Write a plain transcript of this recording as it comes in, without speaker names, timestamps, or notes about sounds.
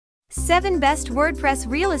7 Best WordPress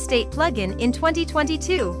Real Estate Plugin in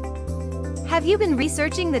 2022. Have you been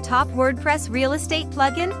researching the top WordPress real estate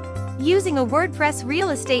plugin? Using a WordPress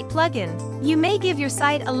real estate plugin, you may give your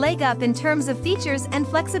site a leg up in terms of features and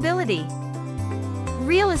flexibility.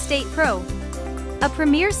 Real Estate Pro, a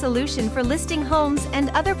premier solution for listing homes and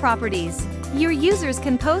other properties. Your users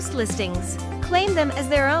can post listings, claim them as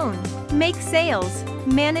their own, make sales,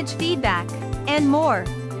 manage feedback, and more.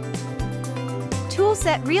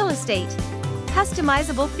 Toolset Real Estate,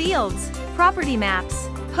 customizable fields, property maps,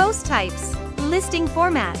 post types, listing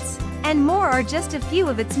formats, and more are just a few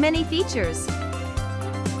of its many features.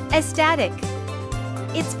 Aesthetic.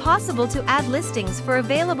 It's possible to add listings for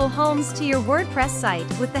available homes to your WordPress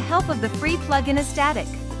site with the help of the free plugin Aesthetic.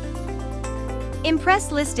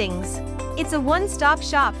 Impress Listings. It's a one-stop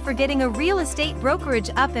shop for getting a real estate brokerage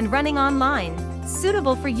up and running online,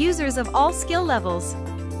 suitable for users of all skill levels.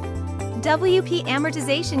 WP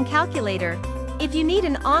Amortization Calculator. If you need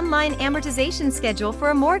an online amortization schedule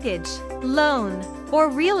for a mortgage, loan,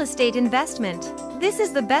 or real estate investment, this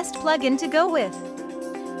is the best plugin to go with.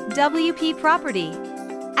 WP Property.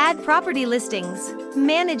 Add property listings,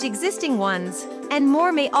 manage existing ones, and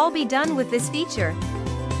more may all be done with this feature.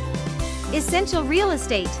 Essential Real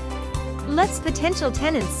Estate lets potential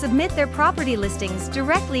tenants submit their property listings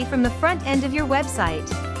directly from the front end of your website.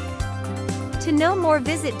 To know more,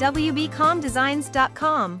 visit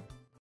wbcomdesigns.com.